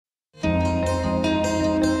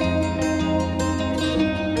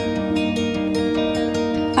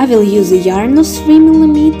I will use a yarn of 3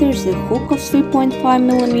 mm, a hook of 3.5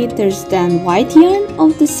 mm, then white yarn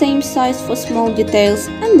of the same size for small details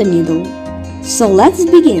and the needle. So let's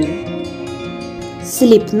begin.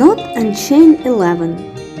 Slip knot and chain 11.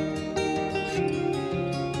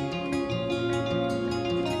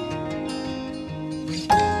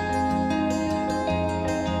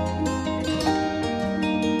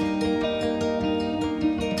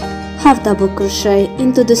 Half double crochet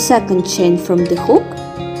into the second chain from the hook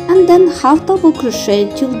and then half double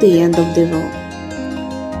crochet till the end of the row.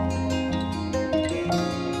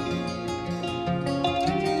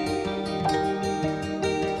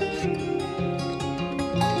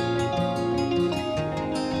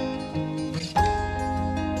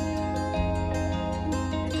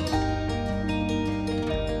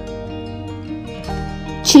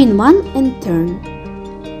 Chain 1 and turn.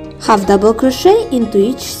 Half double crochet into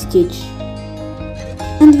each stitch.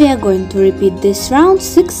 And we are going to repeat this round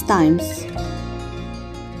 6 times.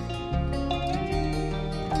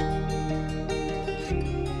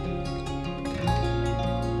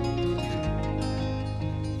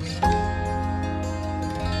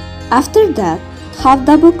 After that, half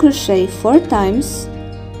double crochet 4 times.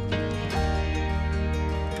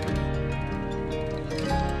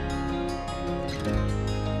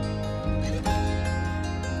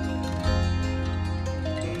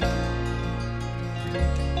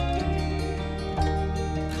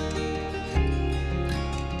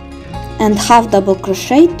 And half double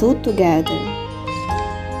crochet 2 together.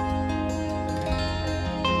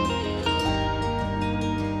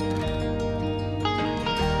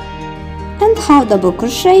 And half double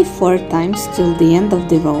crochet 4 times till the end of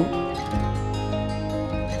the row.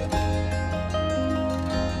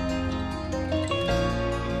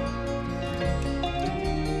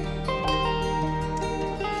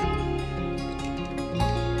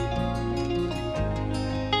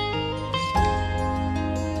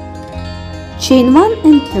 Chain 1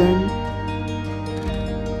 and turn.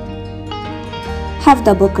 Half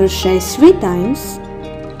double crochet 3 times.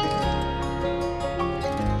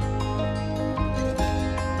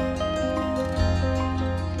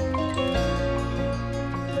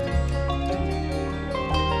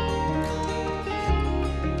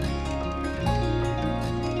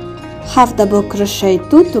 Half double crochet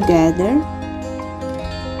 2 together.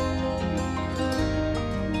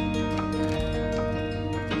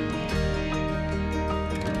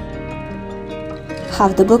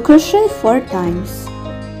 Half double crochet 4 times.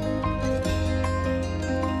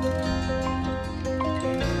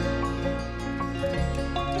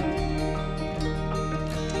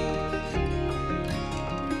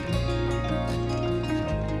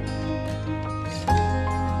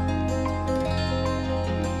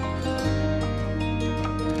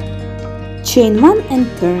 Chain 1 and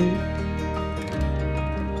turn.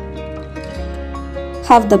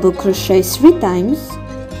 Half double crochet 3 times.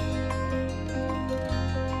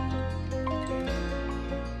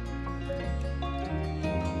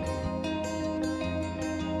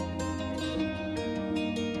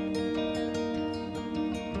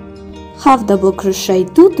 Half double crochet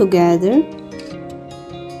 2 together.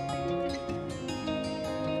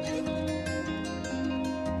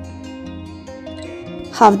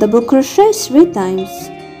 Half double crochet 3 times.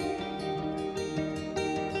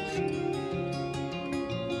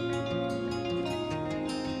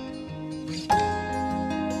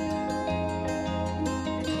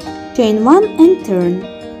 Chain 1 and turn.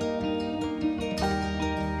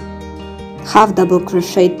 Half double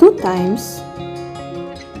crochet 2 times.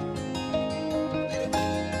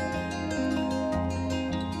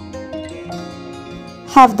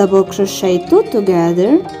 Half double crochet 2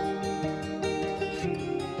 together.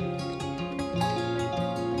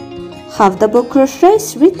 Half double crochet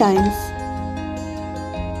 3 times.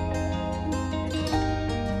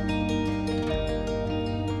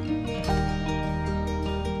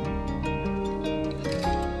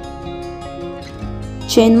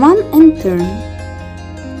 Chain 1 and turn.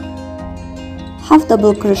 Half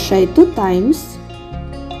double crochet 2 times.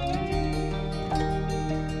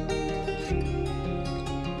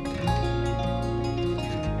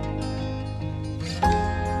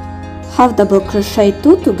 Half double crochet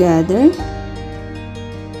 2 together.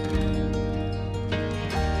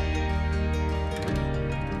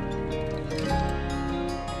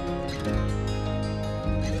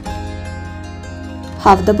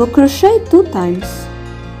 Half double crochet 2 times.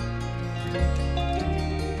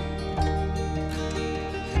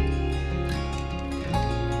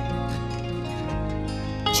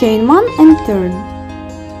 Chain 1 and turn.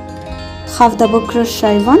 Half double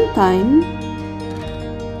crochet 1 time.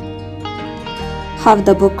 Half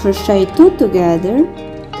double crochet 2 together.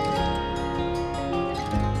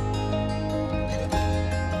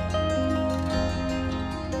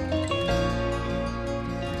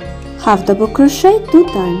 Half double crochet 2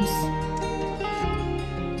 times.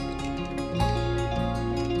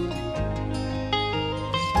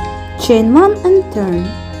 Chain 1 and turn.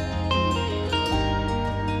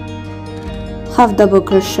 Half double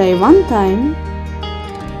crochet 1 time.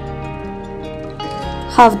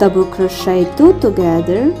 Half double crochet 2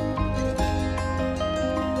 together.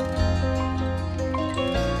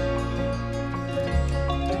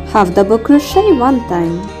 Half double crochet 1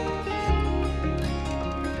 time.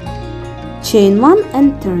 Chain 1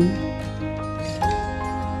 and turn.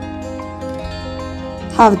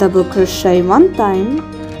 Half double crochet 1 time.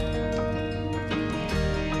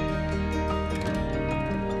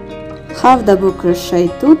 Half double crochet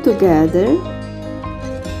 2 together.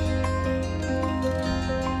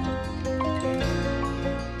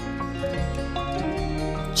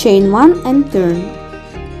 Chain 1 and turn.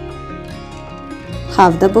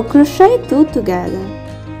 Half double crochet 2 together.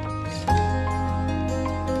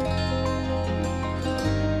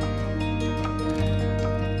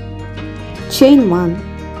 Chain 1.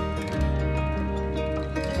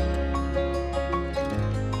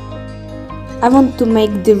 I want to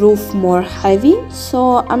make the roof more heavy,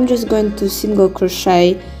 so I'm just going to single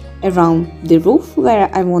crochet around the roof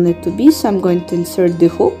where I want it to be. So I'm going to insert the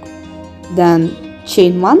hook, then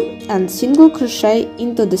chain 1 and single crochet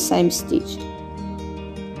into the same stitch.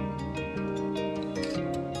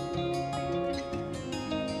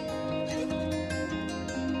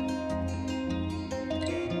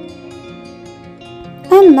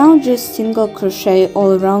 And now just single crochet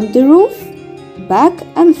all around the roof, back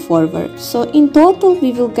and forward. So in total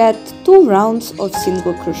we will get 2 rounds of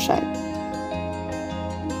single crochet.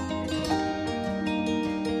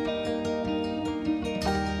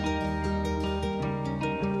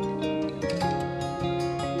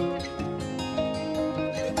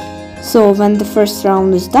 So when the first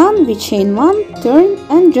round is done, we chain 1, turn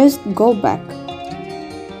and just go back.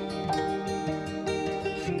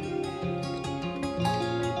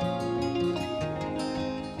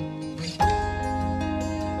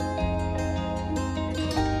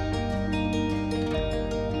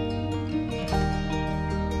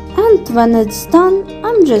 And when it's done,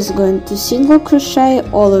 I'm just going to single crochet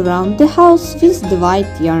all around the house with the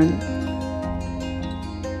white yarn.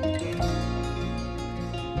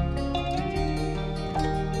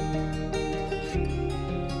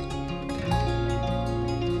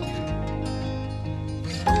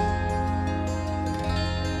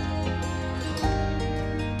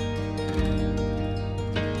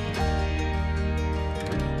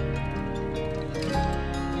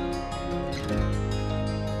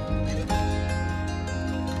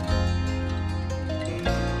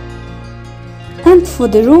 And for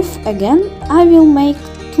the roof again, I will make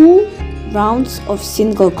 2 rounds of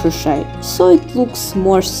single crochet, so it looks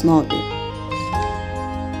more snowy.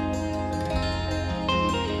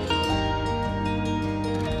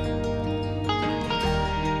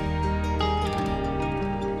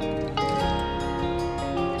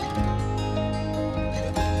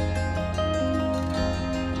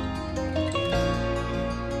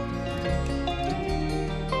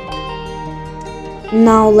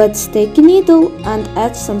 Now let's take a needle and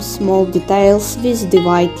add some small details with the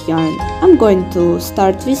white yarn. I'm going to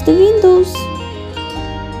start with the windows.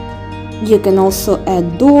 You can also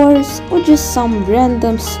add doors or just some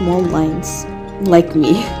random small lines, like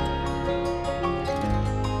me.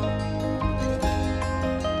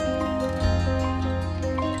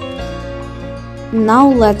 Now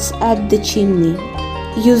let's add the chimney.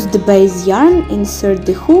 Use the base yarn, insert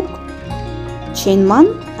the hook, chain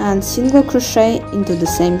 1 and single crochet into the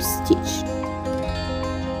same stitch.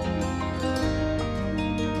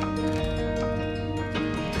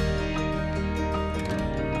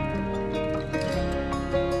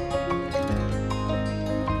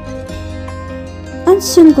 And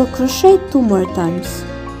single crochet 2 more times.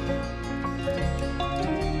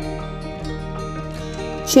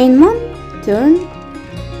 Chain 1, turn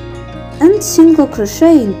and single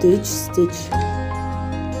crochet into each stitch.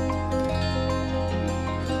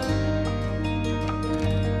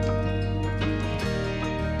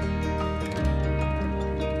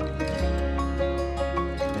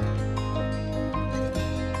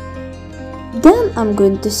 Then I'm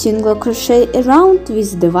going to single crochet around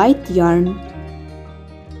with the white yarn.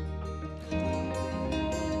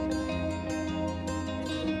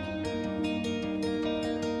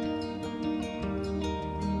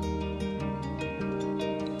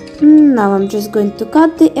 Now I'm just going to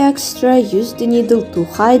cut the extra, use the needle to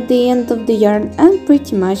hide the end of the yarn, and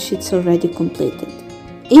pretty much it's already completed.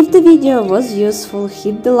 If the video was useful,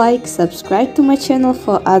 hit the like, subscribe to my channel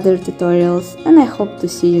for other tutorials, and I hope to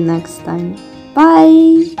see you next time.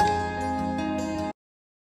 Bye!